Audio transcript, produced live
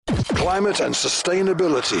Climate and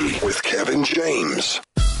Sustainability with Kevin James.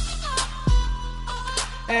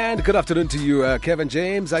 And good afternoon to you, Kevin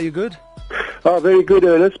James. Are you good? Oh, very good,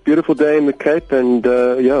 Ernest. Beautiful day in the Cape, and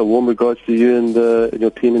warm regards to you and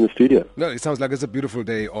your team in the studio. No, it sounds like it's a beautiful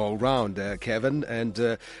day all round, Kevin,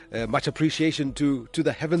 and much appreciation to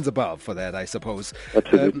the heavens above for that, I suppose.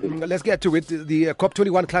 Absolutely. Let's get to it. The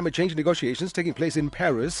COP21 climate change negotiations taking place in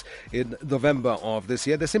Paris in November of this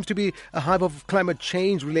year. There seems to be a hive of climate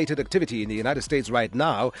change-related activity in the United States right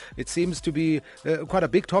now. It seems to be quite a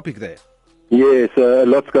big topic there. Yes,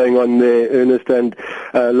 lots going on there, Ernest. And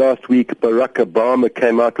last week, Barack Obama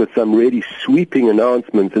came out with some really sweeping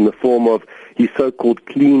announcements in the form of his so-called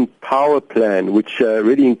Clean Power Plan, which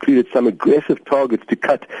really included some aggressive targets to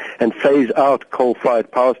cut and phase out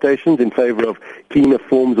coal-fired power stations in favor of cleaner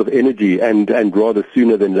forms of energy and rather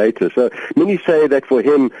sooner than later. So many say that for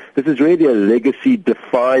him, this is really a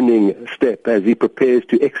legacy-defining step as he prepares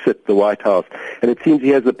to exit the White House. And it seems he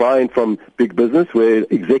has the buy-in from big business, where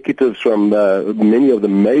executives from many of the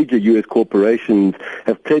major U.S. corporations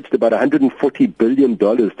have pledged about $140 billion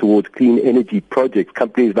towards clean energy projects,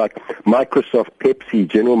 companies like Microsoft, Pepsi,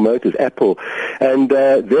 General Motors, Apple. And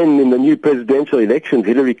then in the new presidential elections,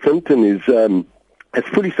 Hillary Clinton has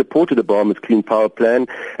fully supported Obama's Clean Power Plan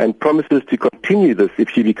and promises to continue this if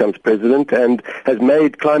she becomes president, and has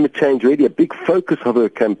made climate change really a big focus of her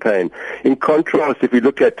campaign. In contrast, if we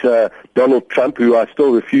look at Donald Trump, who I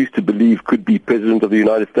still refuse to believe could be president of the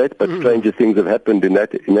United States, but stranger things have happened in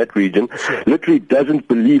that region, literally doesn't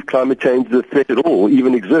believe climate change is a threat at all, or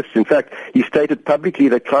even exists. In fact, he stated publicly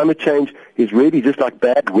that climate change is really just like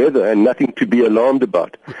bad weather and nothing to be alarmed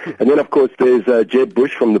about. And then, of course, there's Jeb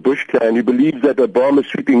Bush from the Bush clan, who believes that Obama's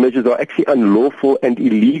sweeping measures are actually unlawful and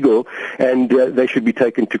illegal, and they should be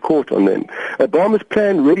taken to court on them. Obama's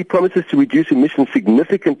plan really promises to reduce emissions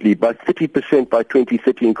significantly by 30% by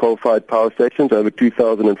 2030 in coal-fired power stations over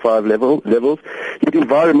 2005 levels. Yet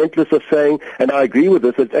environmentalists are saying, and I agree with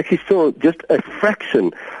this, it's actually still just a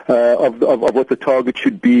fraction of what the target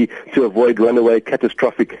should be to avoid runaway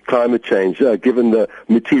catastrophic climate change, given the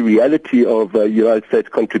materiality of the United States'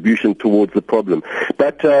 contribution towards the problem.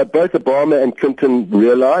 But both Obama and Clinton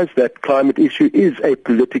realize that climate issue is a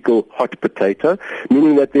political hot potato,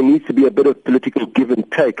 meaning that there needs to be a bit of political give and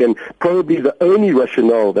take. And probably the only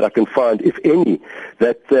rationale that I can find, if any,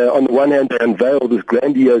 that on the one hand they unveil this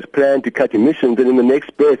grandiose plan to cut emissions, and in the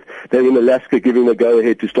next breath they're in Alaska giving the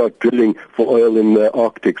go-ahead to start drilling for oil in the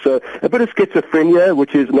Arctic. So a bit of schizophrenia,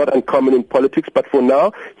 which is not uncommon in politics, but for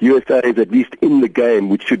now, USA is at least in the game,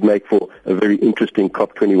 which should make for a very interesting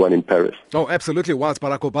COP21 in Paris. Oh, absolutely. Whilst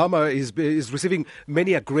Barack Obama is receiving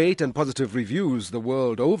many great and positive reviews the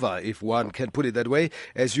world over, if one can put it that way,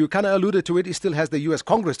 as you kind of alluded to it, he still has the U.S.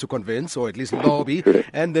 Congress to convince, or at least lobby,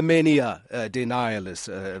 and the many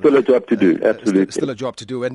denialists. Still a job to do, absolutely. Still a job to do. And